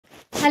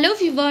Hello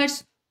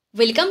viewers,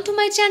 welcome to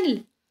my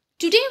channel.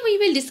 Today we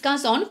will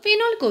discuss on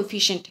phenol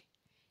coefficient.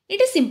 It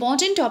is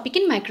important topic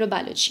in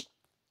microbiology.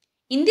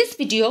 In this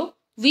video,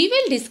 we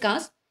will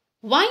discuss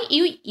why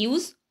you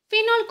use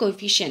phenol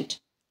coefficient.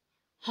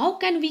 How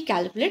can we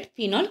calculate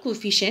phenol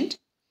coefficient?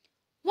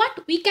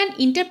 What we can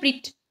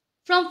interpret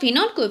from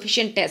phenol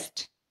coefficient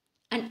test,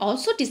 and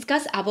also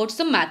discuss about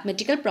some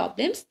mathematical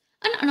problems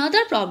and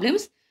another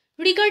problems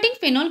regarding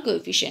phenol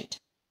coefficient.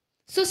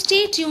 So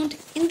stay tuned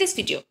in this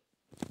video.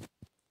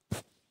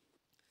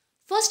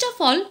 First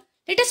of all,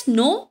 let us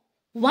know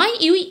why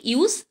you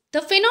use the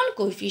phenol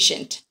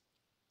coefficient.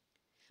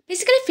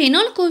 Basically,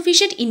 phenol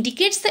coefficient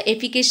indicates the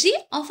efficacy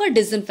of a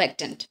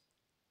disinfectant.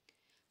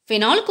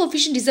 Phenol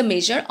coefficient is a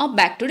measure of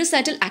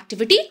bactericidal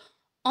activity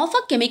of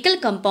a chemical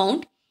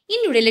compound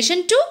in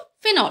relation to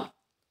phenol.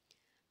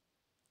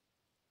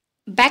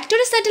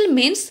 Bactericidal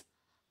means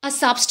a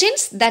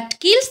substance that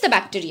kills the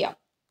bacteria.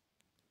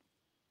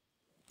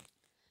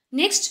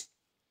 Next,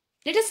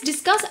 let us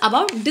discuss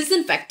about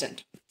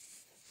disinfectant.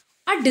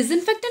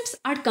 Disinfectants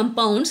are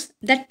compounds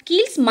that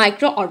kills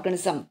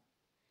microorganisms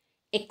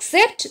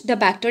except the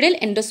bacterial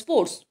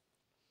endospores.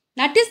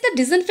 That is, the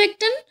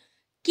disinfectant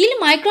kill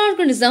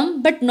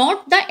microorganism but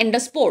not the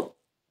endospore.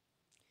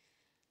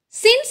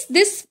 Since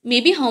this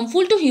may be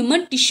harmful to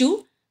human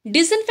tissue,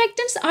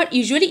 disinfectants are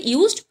usually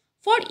used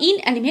for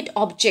inanimate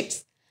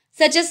objects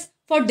such as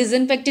for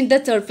disinfecting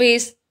the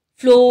surface,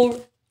 floor,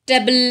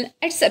 table,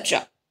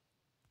 etc.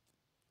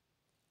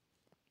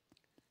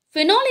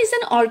 Phenol is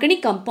an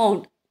organic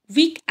compound,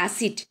 weak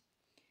acid.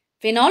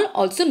 Phenol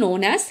also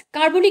known as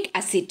carbolic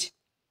acid.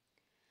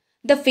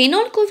 The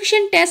phenol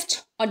coefficient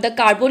test or the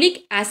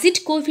carbolic acid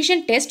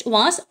coefficient test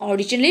was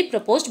originally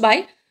proposed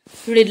by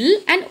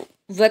Riddle and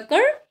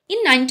Wecker in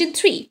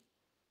 1903.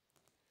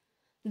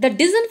 The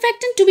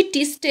disinfectant to be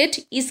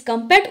tested is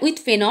compared with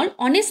phenol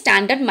on a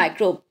standard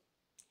microbe.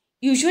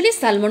 Usually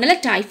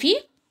Salmonella typhi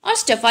or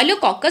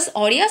Staphylococcus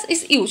aureus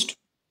is used.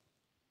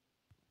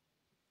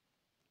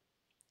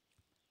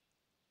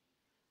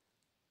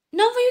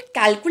 Now we will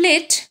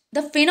calculate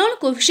the phenol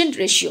coefficient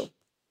ratio.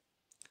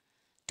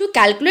 To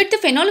calculate the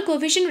phenol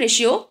coefficient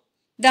ratio,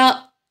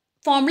 the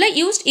formula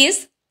used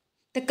is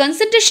the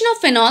concentration of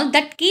phenol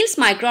that kills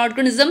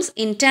microorganisms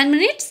in 10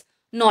 minutes,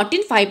 not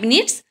in 5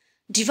 minutes,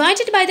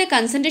 divided by the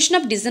concentration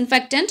of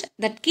disinfectant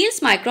that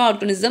kills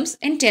microorganisms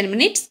in 10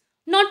 minutes,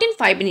 not in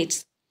 5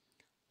 minutes,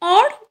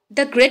 or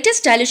the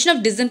greatest dilution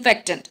of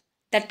disinfectant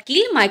that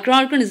kills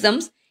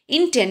microorganisms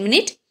in 10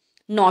 minutes,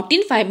 not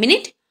in 5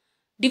 minutes,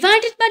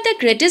 divided by the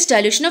greatest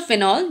dilution of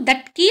phenol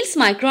that kills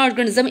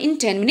microorganism in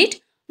 10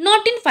 minutes,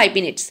 not in 5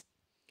 minutes.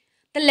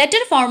 The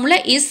latter formula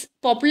is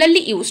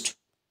popularly used.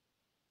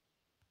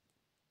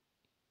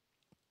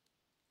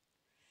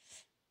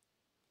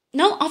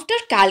 Now, after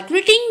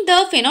calculating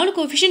the phenol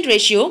coefficient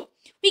ratio,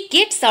 we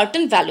get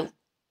certain value.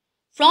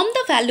 From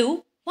the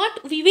value,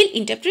 what we will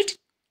interpret?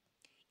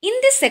 In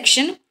this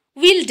section,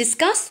 we will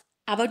discuss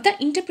about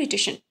the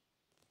interpretation.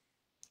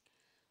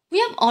 We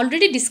have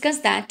already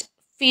discussed that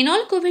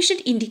phenol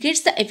coefficient indicates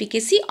the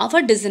efficacy of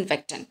a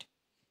disinfectant.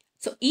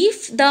 So,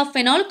 if the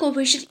phenol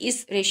coefficient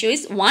ratio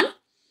is 1,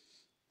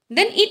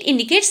 then it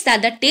indicates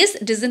that the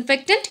test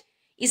disinfectant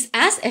is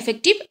as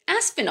effective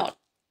as phenol.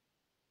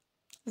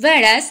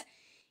 Whereas,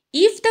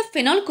 if the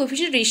phenol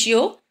coefficient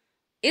ratio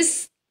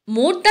is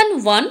more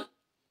than 1,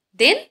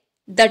 then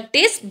the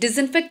test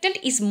disinfectant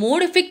is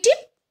more effective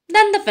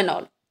than the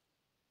phenol.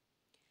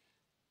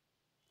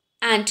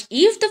 And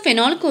if the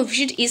phenol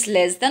coefficient is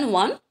less than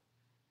 1,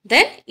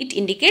 then it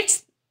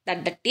indicates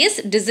that the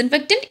test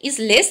disinfectant is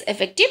less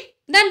effective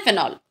than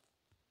phenol.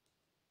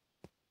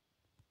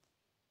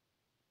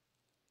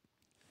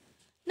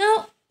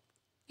 Now,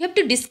 we have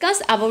to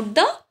discuss about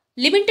the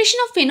limitation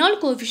of phenol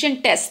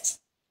coefficient tests.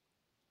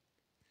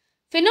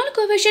 Phenol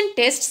coefficient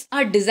tests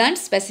are designed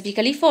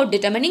specifically for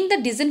determining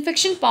the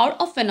disinfection power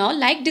of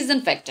phenol-like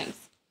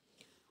disinfectants.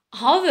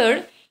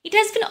 However, it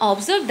has been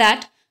observed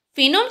that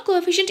phenol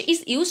coefficient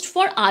is used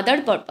for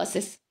other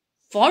purposes,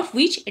 for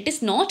which it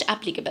is not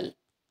applicable.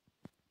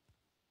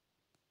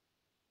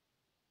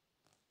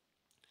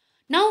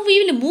 Now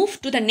we will move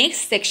to the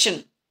next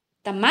section,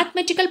 the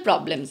mathematical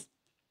problems.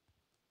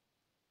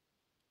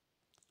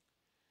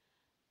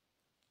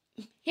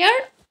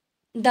 Here,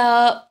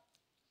 the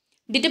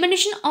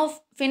determination of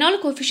phenol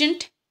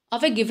coefficient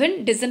of a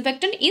given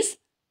disinfectant is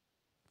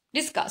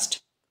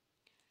discussed.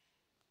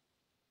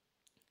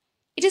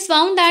 It is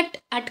found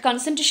that at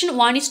concentration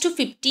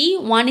 1:50,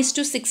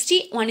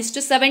 1:60,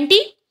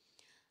 1:70,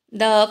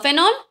 the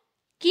phenol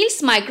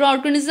kills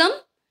microorganism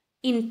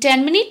in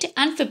 10 minutes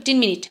and 15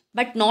 minutes,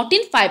 but not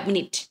in 5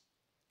 minutes.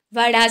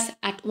 Whereas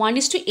at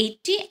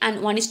 1:80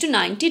 and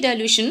 1:90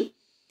 dilution,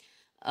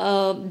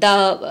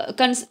 the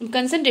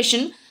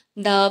concentration,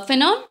 the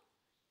phenol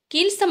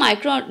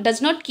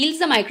does not kill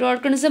the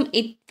microorganism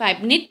in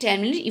 5 minutes,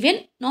 10 minutes,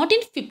 even not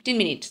in 15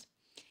 minutes.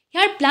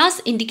 Here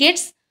plus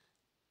indicates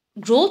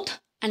growth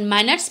and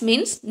minus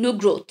means no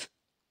growth.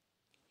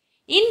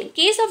 In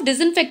case of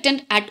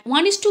disinfectant at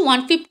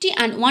 1:150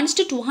 and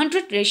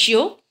 1:200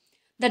 ratio,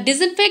 the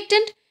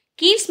disinfectant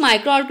kills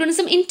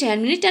microorganism in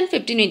 10 minutes and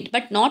 15 minutes,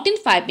 but not in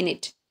 5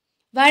 minutes.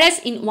 Whereas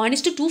in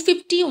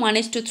 1:250,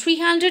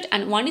 1:300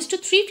 and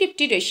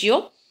 1:350 ratio,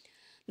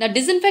 the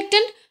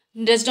disinfectant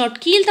does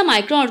not kill the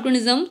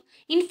microorganism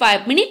in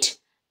 5 minutes,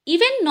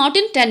 even not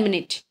in 10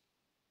 minutes.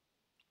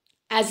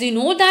 As you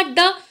know that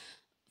the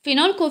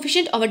phenol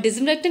coefficient of a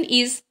disinfectant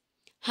is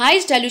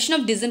highest dilution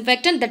of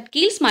disinfectant that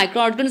kills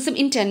microorganism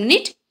in 10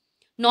 minutes,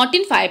 not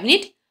in 5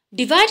 minutes,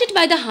 divided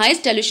by the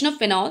highest dilution of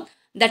phenol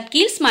that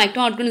kills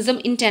microorganism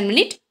in 10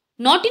 minutes,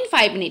 not in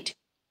 5 minutes.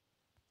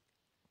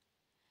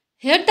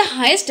 Here the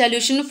highest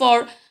dilution for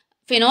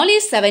phenol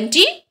is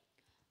 70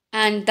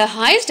 and the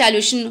highest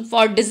dilution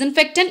for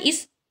disinfectant is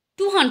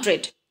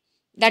 200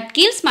 that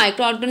kills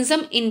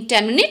microorganism in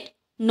 10 minutes,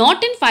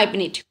 not in 5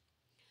 minutes.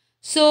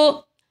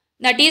 So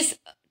that is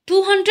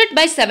 200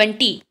 by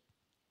 70,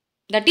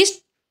 that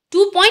is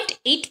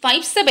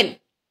 2.857.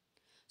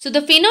 So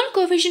the phenol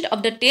coefficient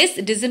of the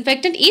test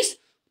disinfectant is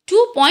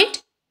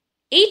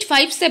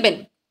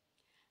 2.857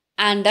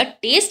 and the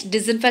test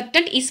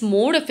disinfectant is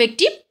more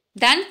effective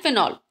than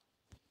phenol.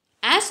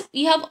 As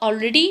we have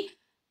already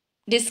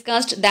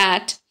discussed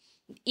that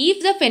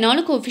if the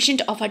phenol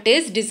coefficient of a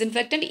test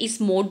disinfectant is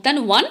more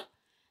than 1,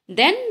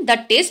 then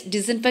the test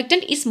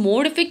disinfectant is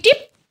more effective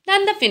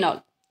than the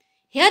phenol.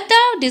 Here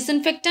the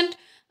disinfectant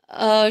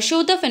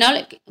show the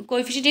phenol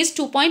coefficient is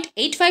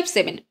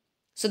 2.857.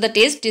 So the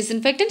test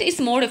disinfectant is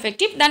more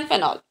effective than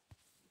phenol.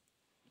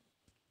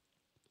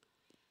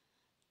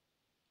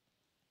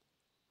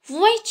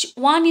 Which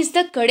one is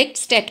the correct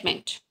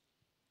statement?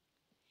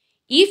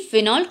 If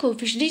phenol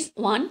coefficient is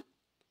 1,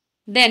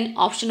 then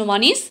option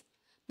 1 is,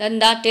 then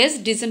the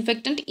test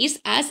disinfectant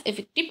is as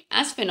effective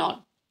as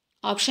phenol.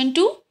 Option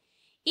 2,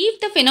 if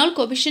the phenol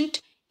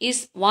coefficient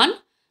is 1,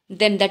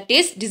 then the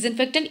test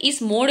disinfectant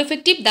is more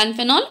effective than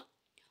phenol.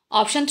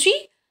 Option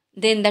 3,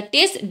 then the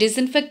test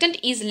disinfectant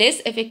is less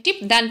effective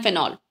than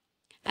phenol.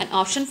 And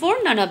option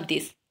 4, none of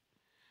these.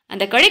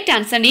 And the correct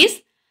answer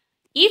is,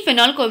 if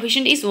phenol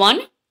coefficient is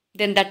 1,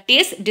 then the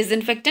test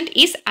disinfectant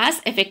is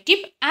as effective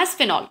as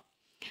phenol.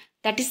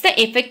 That is,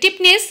 the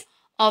effectiveness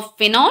of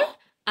phenol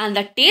and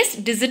the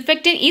test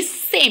disinfectant is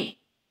same.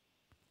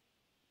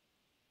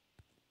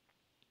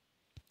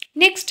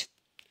 Next,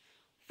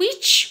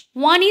 which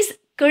one is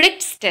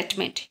correct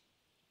statement?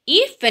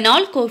 If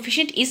phenol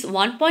coefficient is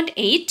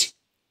 1.8,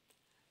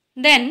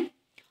 then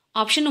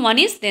option 1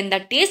 is, then the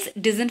test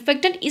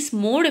disinfectant is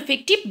more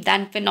effective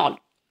than phenol.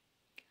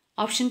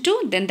 Option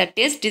 2, then the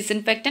test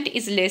disinfectant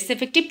is less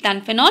effective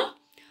than phenol.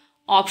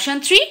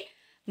 Option 3,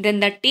 then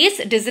the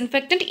test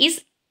disinfectant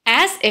is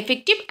as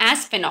effective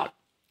as phenol.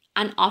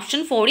 And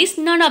option 4 is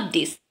none of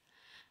these.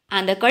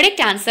 And the correct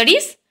answer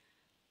is,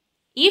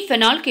 if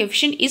phenol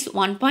coefficient is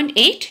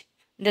 1.8,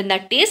 then the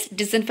test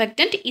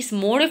disinfectant is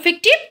more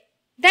effective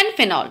than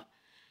phenol.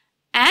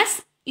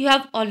 As you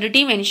have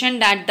already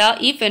mentioned that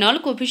if phenol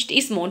coefficient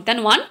is more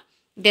than 1,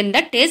 then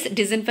the test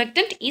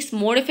disinfectant is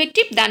more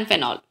effective than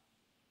phenol.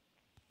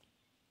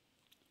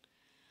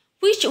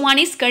 Which one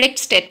is correct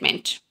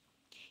statement?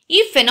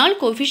 If phenol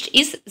coefficient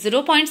is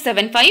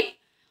 0.75,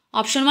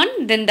 option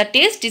 1, then the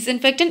test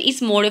disinfectant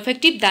is more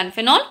effective than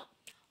phenol.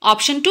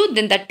 Option 2,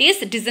 then the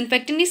test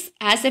disinfectant is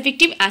as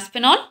effective as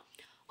phenol.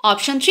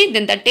 Option 3,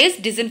 then the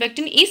test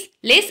disinfectant is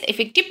less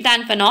effective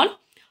than phenol.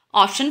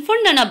 Option 4,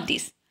 none of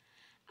these.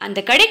 And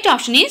the correct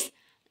option is,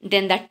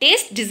 then the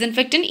test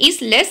disinfectant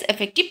is less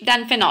effective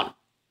than phenol.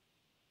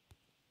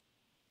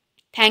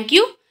 Thank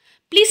you.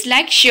 Please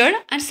like,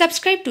 share and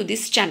subscribe to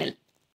this channel.